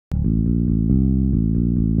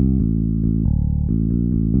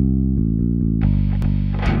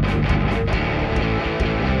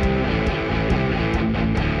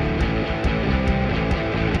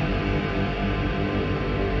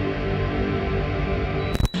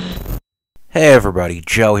Hey everybody,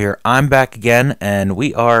 Joe here. I'm back again, and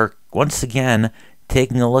we are once again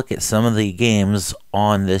taking a look at some of the games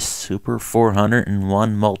on this Super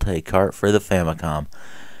 401 Multicart for the Famicom.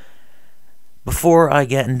 Before I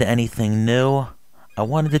get into anything new, I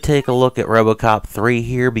wanted to take a look at RoboCop 3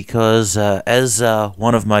 here because, as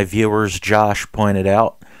one of my viewers, Josh, pointed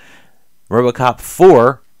out, RoboCop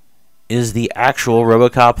 4 is the actual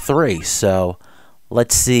RoboCop 3, so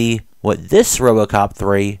let's see what this RoboCop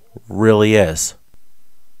 3 really is.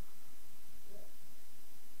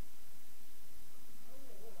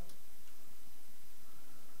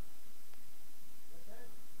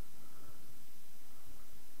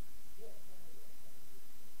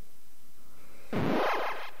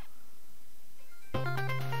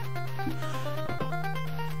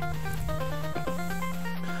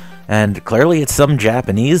 And clearly it's some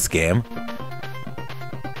Japanese game.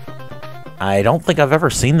 I don't think I've ever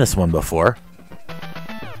seen this one before.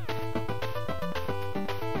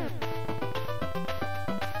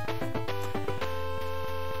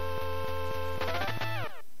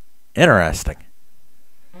 Interesting.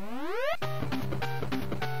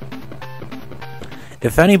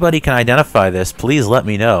 If anybody can identify this, please let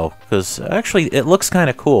me know, because actually it looks kind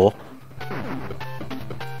of cool.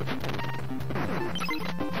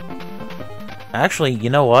 Actually, you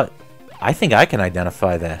know what? I think I can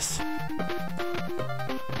identify this.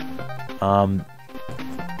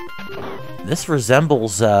 This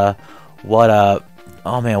resembles, oh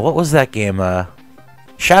man, what was that game?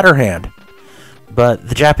 Shatterhand. But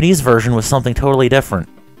the Japanese version was something totally different.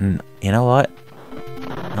 And you know what?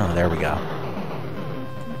 Oh, there we go.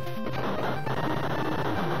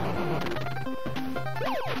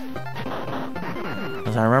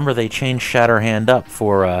 Because I remember they changed Shatterhand up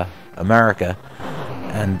for, America.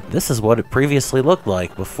 And this is what it previously looked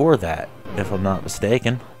like before that, if I'm not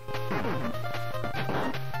mistaken.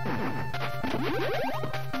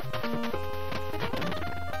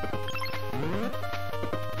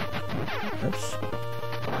 Oops.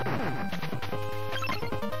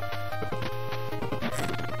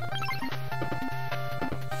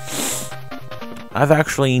 I've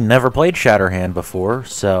actually never played Shatterhand before,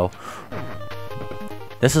 so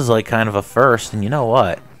this is like kind of a first, and you know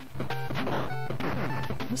what?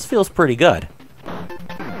 This feels pretty good.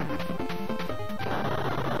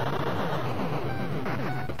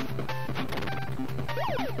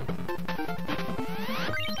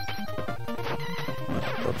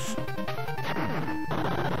 Oops.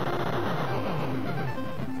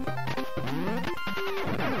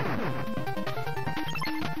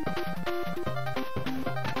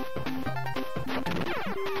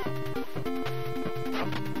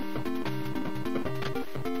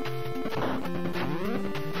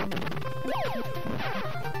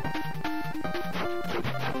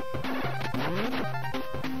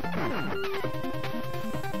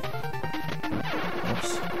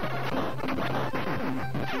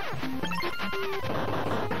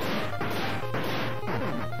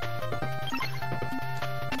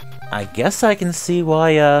 I guess I can see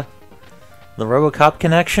why, the RoboCop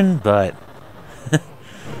connection, but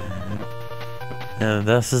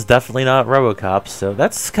this is definitely not RoboCop, so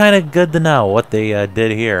that's kind of good to know what they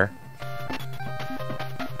did here.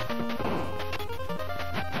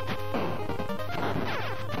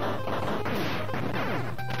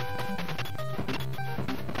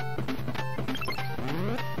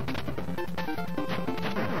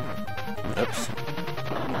 Oops.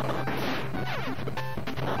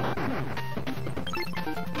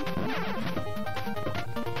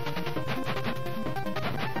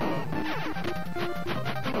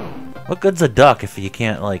 What good's a duck if you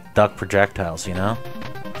can't, like, duck projectiles, you know?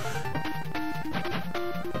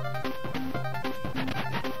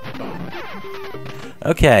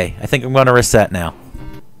 Okay, I think I'm going to reset now.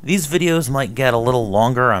 These videos might get a little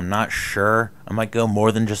longer, I'm not sure. I might go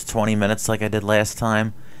more than just 20 minutes like I did last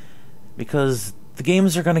time, because the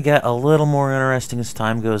games are going to get a little more interesting as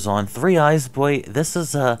time goes on. Three Eyes Boy, this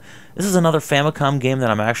is another Famicom game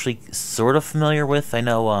that I'm actually sort of familiar with. I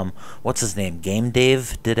know, what's his name? Game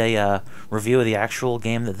Dave did a review of the actual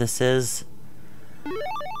game that this is.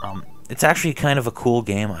 It's actually kind of a cool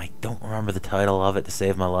game. I don't remember the title of it to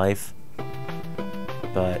save my life,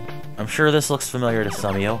 but I'm sure this looks familiar to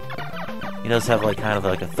some of you. He does have like kind of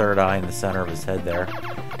like a third eye in the center of his head there.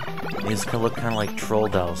 These can look kind of like troll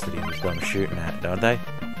dolls that he was done shooting at, don't they?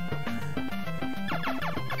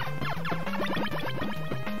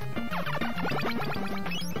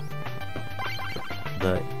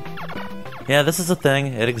 But yeah, this is a thing.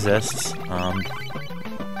 It exists.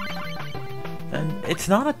 And it's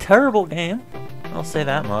not a terrible game. I'll say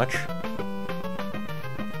that much.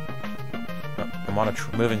 I'm on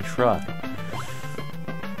a moving truck.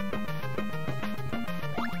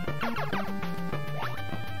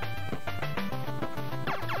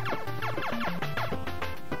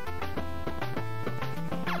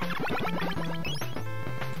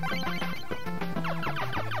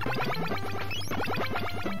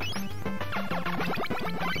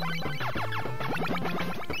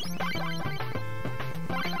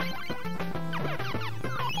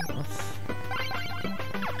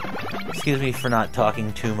 Excuse me for not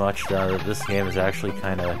talking too much, though. This game is actually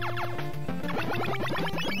kind of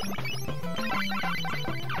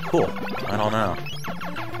cool. I don't know.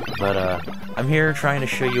 But, I'm here trying to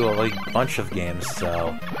show you a bunch of games,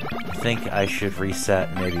 so I think I should reset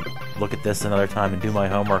and maybe look at this another time and do my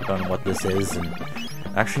homework on what this is, and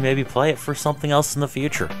actually maybe play it for something else in the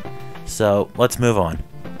future. So, let's move on.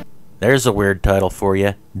 There's a weird title for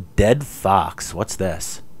you. Dead Fox. What's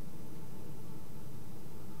this?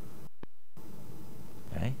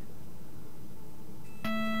 Okay.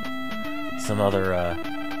 Some other,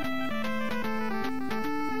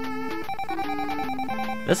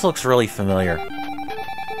 This looks really familiar.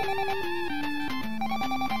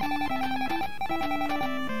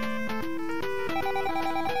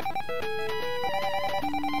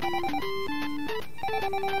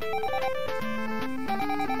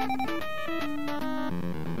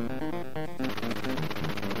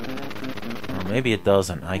 Or maybe it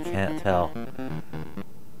doesn't. I can't tell.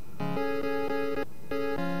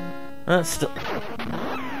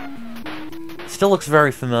 Still looks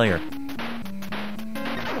very familiar.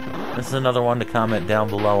 This is another one to comment down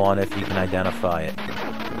below on if you can identify it.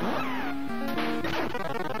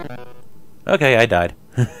 Okay, I died.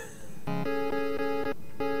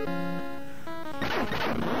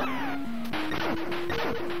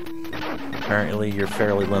 Apparently you're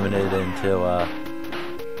fairly limited into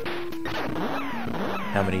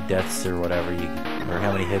how many deaths or whatever or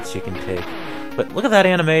how many hits you can take. But look at that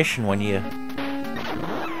animation when you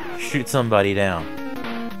shoot somebody down.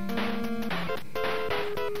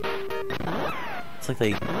 It's like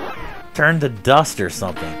they turn to dust or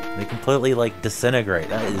something. They completely, like, disintegrate.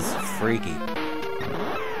 That is freaky.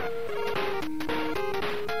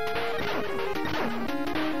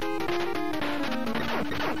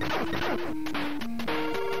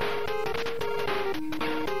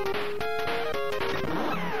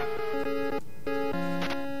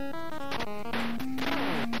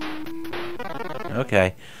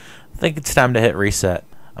 Okay. I think it's time to hit reset.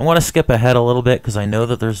 I want to skip ahead a little bit because I know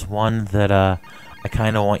that there's one that, I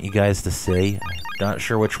kind of want you guys to see. I'm not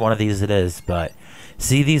sure which one of these it is, but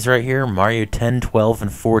see these right here, Mario 10, 12,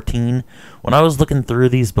 and 14? When I was looking through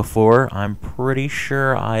these before, I'm pretty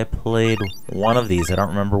sure I played one of these. I don't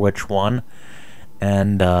remember which one.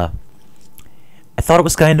 And, I thought it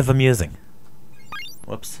was kind of amusing.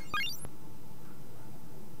 Whoops.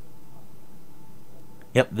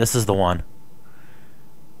 Yep, this is the one.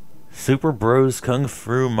 Super Bros Kung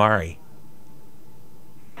Fu Mari.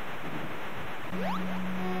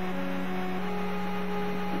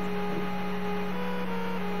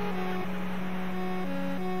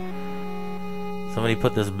 Somebody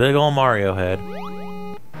put this big old Mario head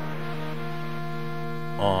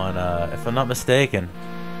on, if I'm not mistaken,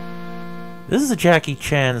 this is a Jackie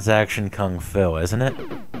Chan's action kung fu, isn't it?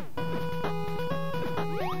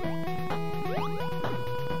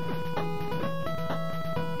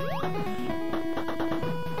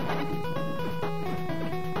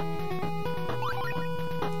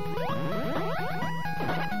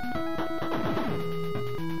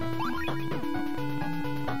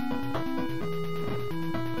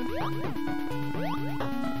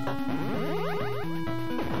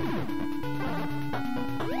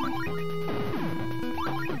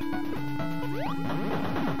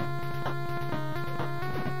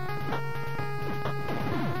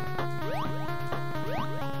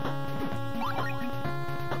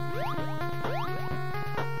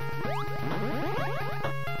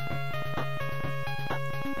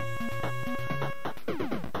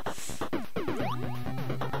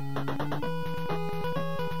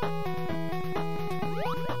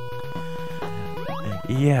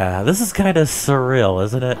 Yeah, this is kind of surreal,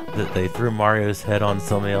 isn't it? That they threw Mario's head on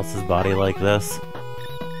somebody else's body like this.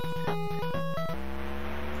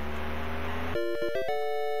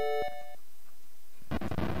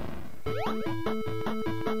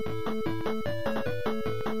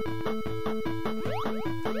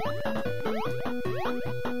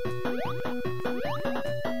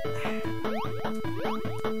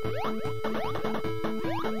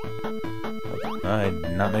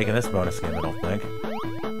 I'm not making this bonus game, I don't think.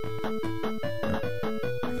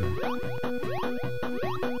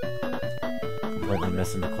 Completely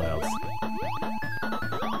missing the clouds.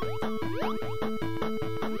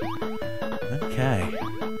 Okay.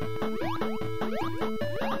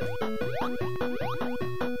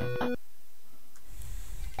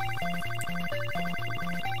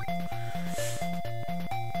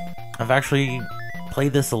 I've actually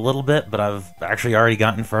played this a little bit, but I've actually already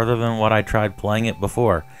gotten further than what I tried playing it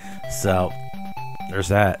before. So, there's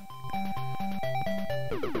that.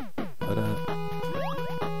 But,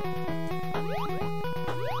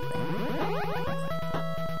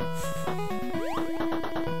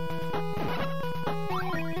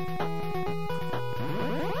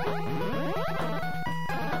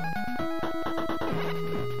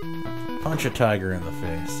 Punch a tiger in the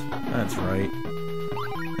face. That's right.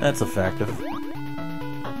 That's effective.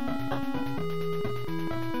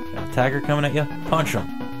 Got a tiger coming at you? Punch him.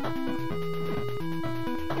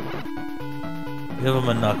 Give him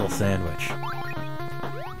a knuckle sandwich.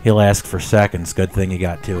 He'll ask for seconds. Good thing you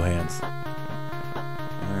got two hands.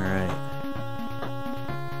 Alright.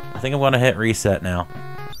 I think I'm going to hit reset now.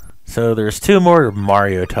 So there's two more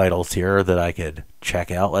Mario titles here that I could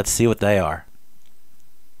check out. Let's see what they are.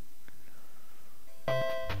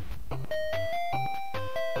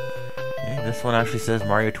 Okay, this one actually says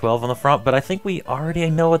Mario 12 on the front, but I think we already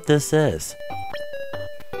know what this is.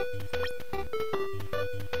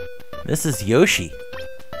 This is Yoshi.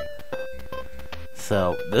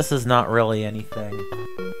 So, this is not really anything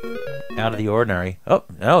out of the ordinary. Oh,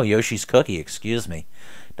 no, Yoshi's Cookie, excuse me.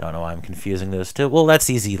 Don't know why I'm confusing those two. Well, that's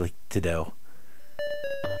easy to do.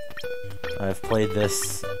 I've played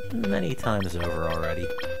this many times over already.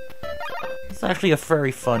 It's actually a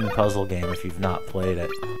very fun puzzle game if you've not played it.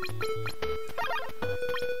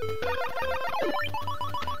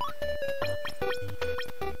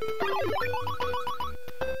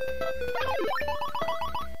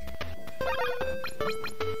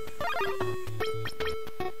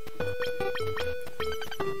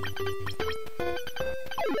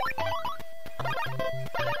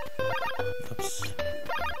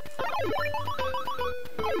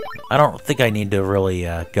 I don't think I need to really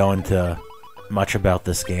go into much about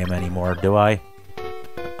this game anymore, do I?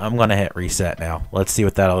 I'm gonna hit reset now. Let's see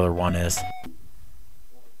what that other one is.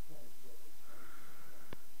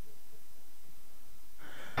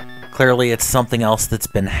 Clearly it's something else that's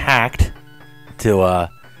been hacked to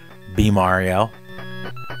be Mario.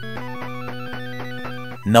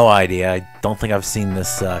 No idea. I don't think I've seen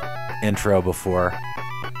this intro before.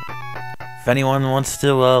 If anyone wants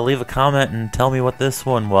to leave a comment and tell me what this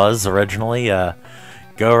one was originally,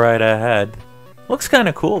 go right ahead. Looks kind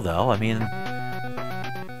of cool, though. I mean...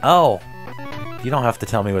 Oh! You don't have to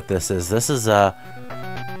tell me what this is. This is, oh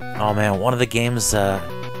man, one of the games,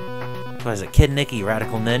 what is it? Kid Nicky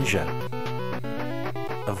Radical Ninja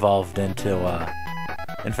evolved into,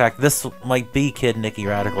 in fact, this might be Kid Nicky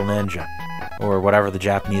Radical Ninja, or whatever the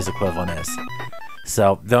Japanese equivalent is.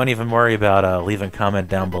 So, don't even worry about leaving a comment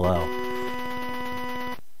down below.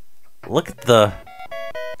 Look at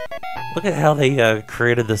how they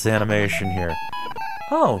created this animation here.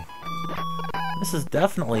 Oh, this is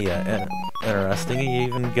definitely interesting. You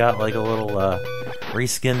even got like a little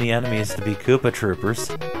reskin the enemies to be Koopa Troopers.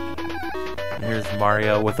 And here's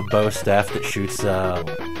Mario with a bow staff that shoots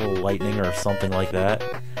little lightning or something like that.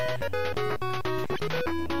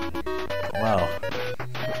 Wow.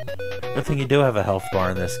 Good thing you do have a health bar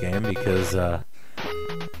in this game because I'm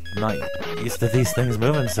not used to these things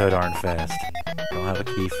moving so darn fast. Don't have a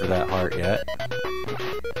key for that heart yet.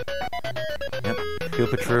 Yep,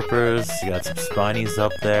 Koopa Troopers, you got some Spinies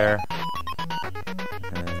up there.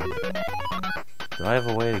 And do I have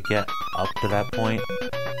a way to get up to that point?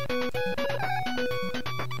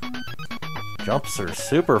 Jumps are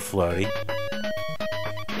super floaty.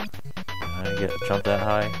 Can I jump that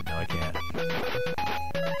high? No, I can't.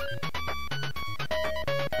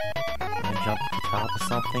 Can I jump to the top of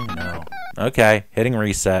something? No. Okay, hitting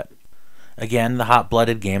reset. Again, the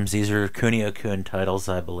hot-blooded games. These are Kunio-kun titles,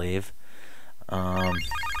 I believe.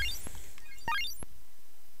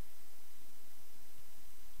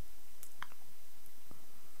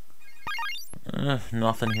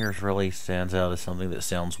 Nothing here really stands out as something that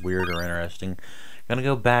sounds weird or interesting. I'm gonna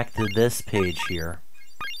go back to this page here.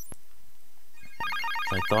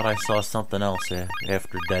 I thought I saw something else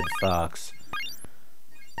after Dead Fox.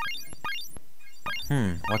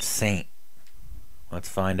 What's Saint? Let's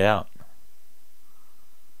find out.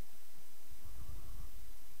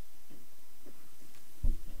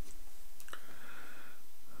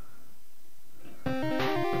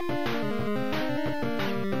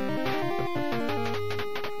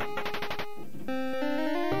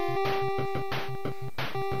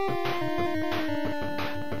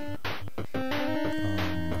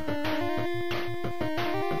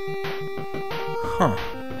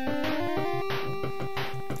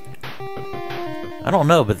 I don't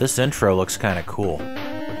know, but this intro looks kind of cool.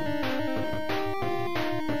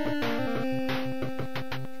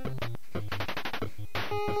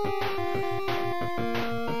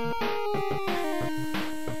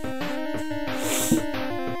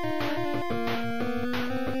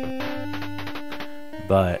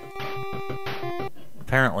 But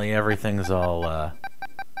apparently everything's all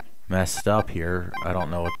messed up here. I don't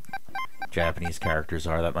know what Japanese characters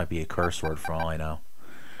are. That might be a curse word for all I know.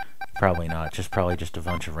 Probably not. Probably just a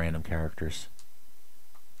bunch of random characters.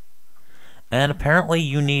 And apparently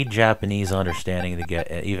you need Japanese understanding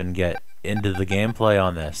to even get into the gameplay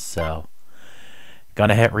on this, so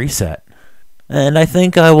gonna hit reset. And I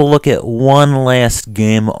think I will look at one last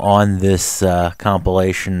game on this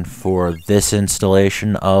compilation for this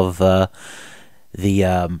installation of the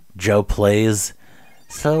Joe Plays.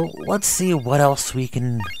 So let's see what else we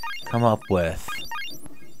can come up with.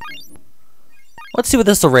 Let's see what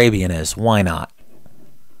this Arabian is. Why not?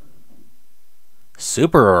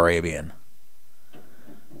 Super Arabian.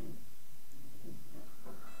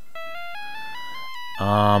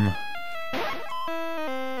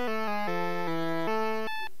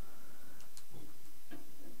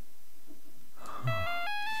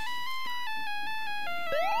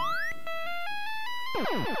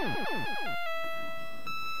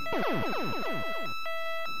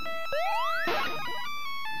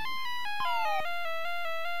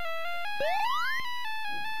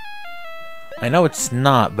 I know it's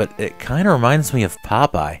not, but it kind of reminds me of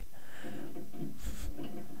Popeye.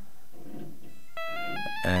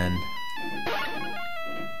 And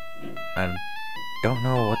I don't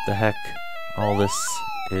know what the heck all this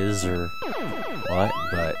is or what,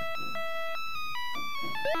 but...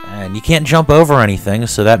 And you can't jump over anything,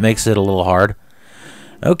 so that makes it a little hard.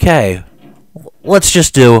 Okay, let's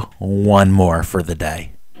just do one more for the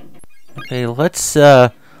day. Okay, let's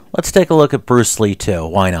take a look at Bruce Lee 2.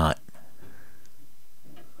 Why not?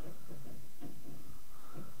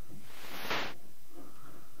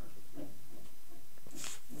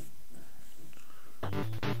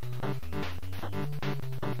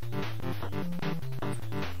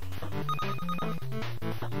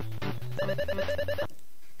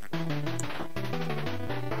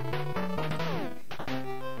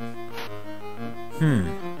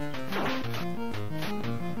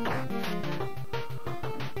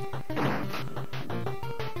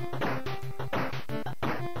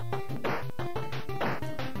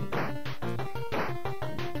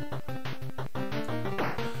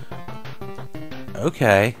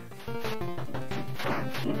 Okay.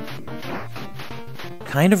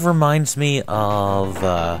 Kind of reminds me of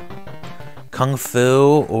Kung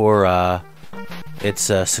Fu or its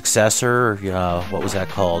successor. What was that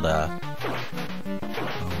called?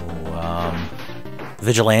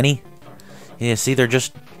 Vigilante. Yeah, see, they're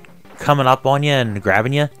just coming up on you and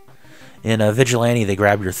grabbing you. In a Vigilante, they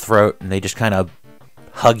grab your throat and they just kind of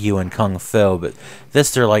hug you in Kung Fu, but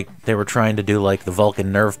this they were trying to do like the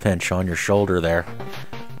Vulcan nerve pinch on your shoulder there.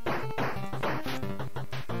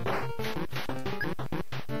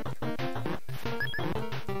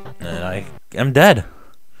 And I am dead.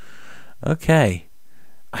 Okay.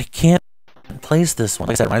 I can't place this one.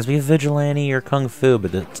 Like I said, it reminds me of Vigilante or Kung Fu,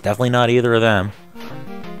 but it's definitely not either of them.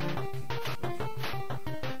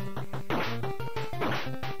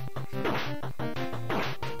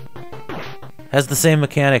 Has the same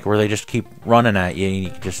mechanic where they just keep running at you, and you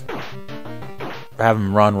can just have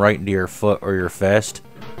them run right into your foot or your fist.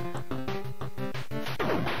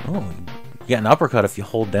 Oh, you get an uppercut if you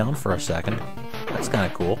hold down for a second. That's kind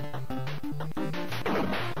of cool.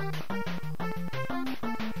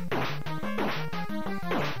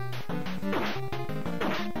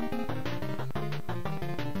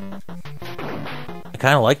 I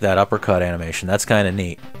kind of like that uppercut animation. That's kind of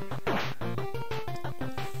neat.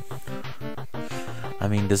 I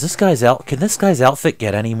mean, does this guy's can this guy's outfit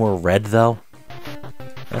get any more red, though?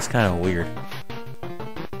 That's kind of weird.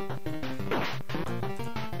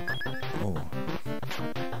 Oh.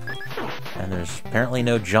 And there's apparently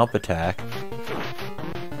no jump attack.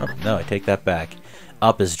 Oh, no, I take that back.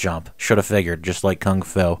 Up is jump. Should have figured, just like Kung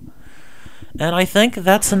Fu. And I think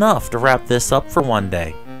that's enough to wrap this up for one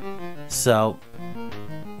day. So,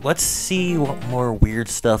 let's see what more weird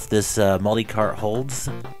stuff this Multicart holds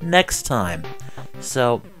next time.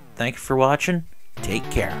 So, thank you for watching. Take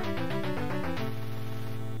care.